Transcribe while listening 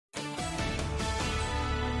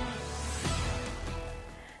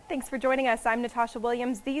Thanks for joining us. I'm Natasha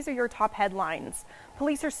Williams. These are your top headlines.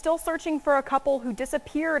 Police are still searching for a couple who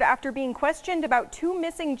disappeared after being questioned about two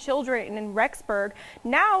missing children in Rexburg.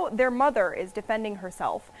 Now their mother is defending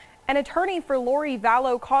herself. An attorney for Lori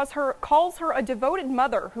Vallow calls her a devoted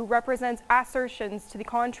mother who represents assertions to the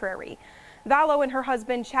contrary. Vallow and her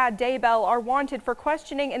husband, Chad Daybell, are wanted for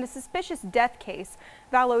questioning in a suspicious death case.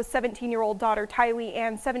 Vallow's 17-year-old daughter, Tylee,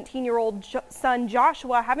 and 17-year-old son,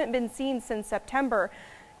 Joshua, haven't been seen since September.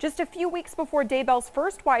 Just a few weeks before Daybell's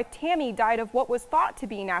first wife, Tammy, died of what was thought to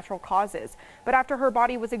be natural causes. But after her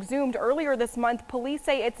body was exhumed earlier this month, police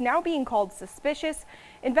say it's now being called suspicious.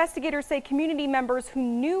 Investigators say community members who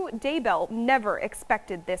knew Daybell never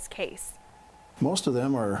expected this case. Most of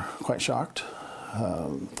them are quite shocked,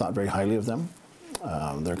 thought very highly of them.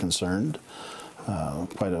 They're concerned,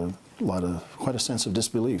 quite a sense of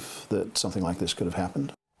disbelief that something like this could have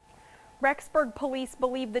happened. Rexburg police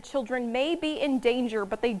believe the children may be in danger,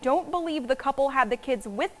 but they don't believe the couple had the kids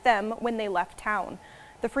with them when they left town.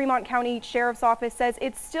 The Fremont County Sheriff's Office says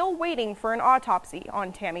it's still waiting for an autopsy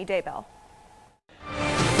on Tammy Daybell.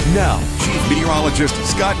 Now, Chief Meteorologist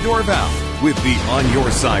Scott Dorval with the On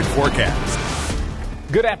Your Side forecast.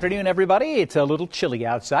 Good afternoon, everybody. It's a little chilly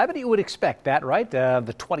outside, but you would expect that, right?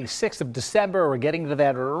 The 26th of December, we're getting to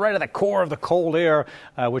that right at the core of the cold air,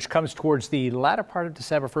 which comes towards the latter part of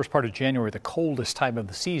December, first part of January, the coldest time of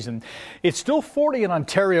the season. It's still 40 in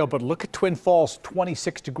Ontario, but look at Twin Falls,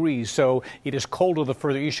 26 degrees. So it is colder the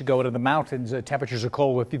further east you go into the mountains. Temperatures are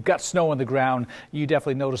cold. If you've got snow on the ground, you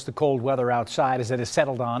definitely notice the cold weather outside as it has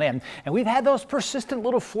settled on in. And we've had those persistent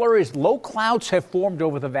little flurries. Low clouds have formed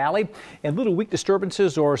over the valley, and little weak disturbances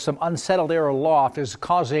or some unsettled air aloft is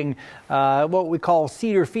causing what we call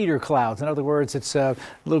cedar feeder clouds. In other words, it's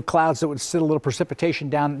little clouds that would sit a little precipitation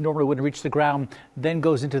down that normally wouldn't reach the ground, then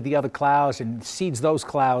goes into the other clouds and seeds those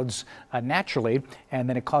clouds naturally, and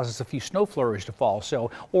then it causes a few snow flurries to fall. So,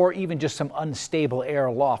 or even just some unstable air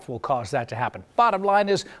aloft will cause that to happen. Bottom line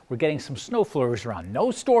is we're getting some snow flurries around. No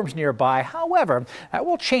storms nearby. However, that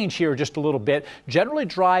will change here just a little bit. Generally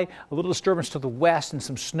dry, a little disturbance to the west and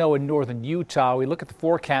some snow in northern Utah. We look at the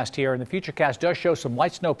forecast here, and the futurecast does show some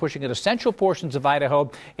light snow pushing into central portions of Idaho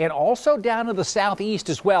and also down to the southeast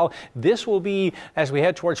as well. This will be as we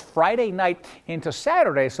head towards Friday night into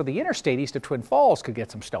Saturday, so the interstate east of Twin Falls could get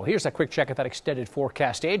some snow. Here's a quick check at that extended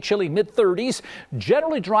forecast day. Chilly mid-30s,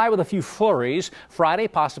 generally dry with a few flurries. Friday,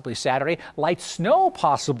 possibly Saturday, light snow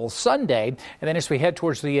possible Sunday, and then as we head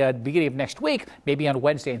towards the beginning of next week, maybe on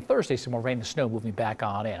Wednesday and Thursday, some more rain and snow moving back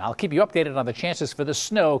on in. I'll keep you updated on the chances for the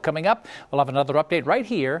snow coming up. We'll have another update right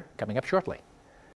here coming up shortly.